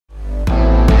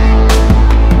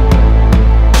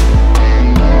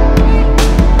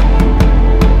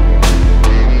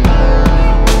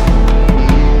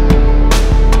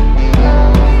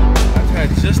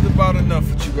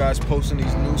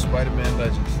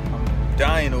I'm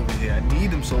dying over here. I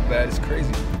need them so bad, it's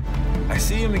crazy. I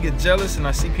see them and get jealous, and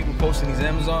I see people posting these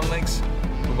Amazon links,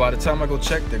 but by the time I go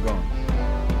check, they're gone.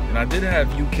 And I did have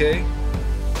UK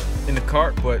in the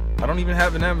cart, but I don't even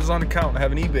have an Amazon account. I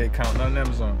have an eBay account, not an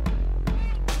Amazon.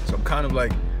 So I'm kind of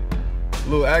like a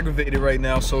little aggravated right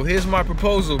now. So here's my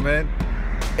proposal, man.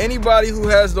 Anybody who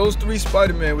has those 3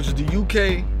 Spider-Man, which is the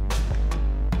UK,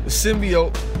 the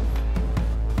Symbiote,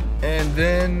 and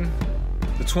then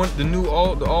the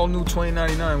all new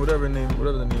 2099, whatever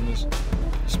the name is,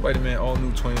 Spider-Man all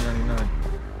new 2099.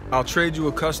 I'll trade you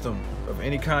a custom of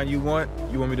any kind you want.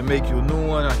 You want me to make you a new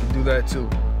one, I can do that too.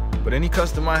 But any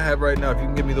custom I have right now, if you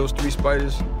can give me those 3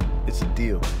 spiders, it's a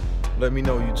deal. Let me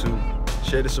know, YouTube.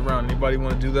 Share this around. Anybody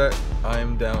want to do that? I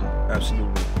am down,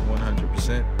 absolutely,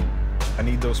 100%. I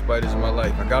need those spiders in my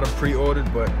life. I got them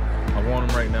pre-ordered, but I want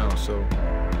them right now. So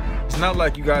it's not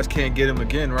like you guys can't get them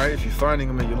again, right? If you're finding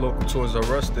them at your local Toys R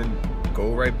Us, then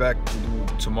go right back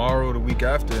to tomorrow or the week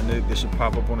after, and they should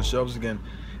pop up on the shelves again.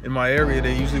 In my area,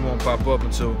 they usually won't pop up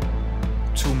until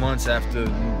 2 months after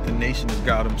the nation has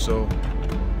got them. So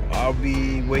I'll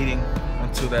be waiting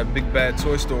until that big bad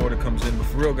toy store order comes in. But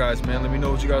for real, guys, man, let me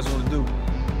know what you guys want to do.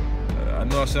 I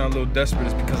know I sound a little desperate.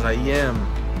 It's because I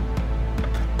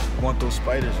want those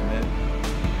spiders, man.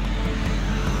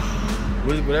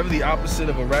 Whatever the opposite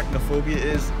of arachnophobia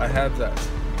is, I have that.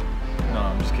 No,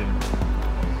 I'm just kidding.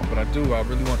 But I do. I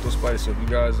really want those spiders. So if you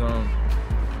guys want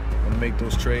to make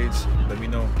those trades, let me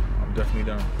know. I'm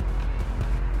definitely down.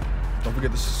 Don't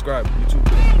forget to subscribe.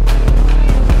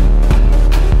 YouTube.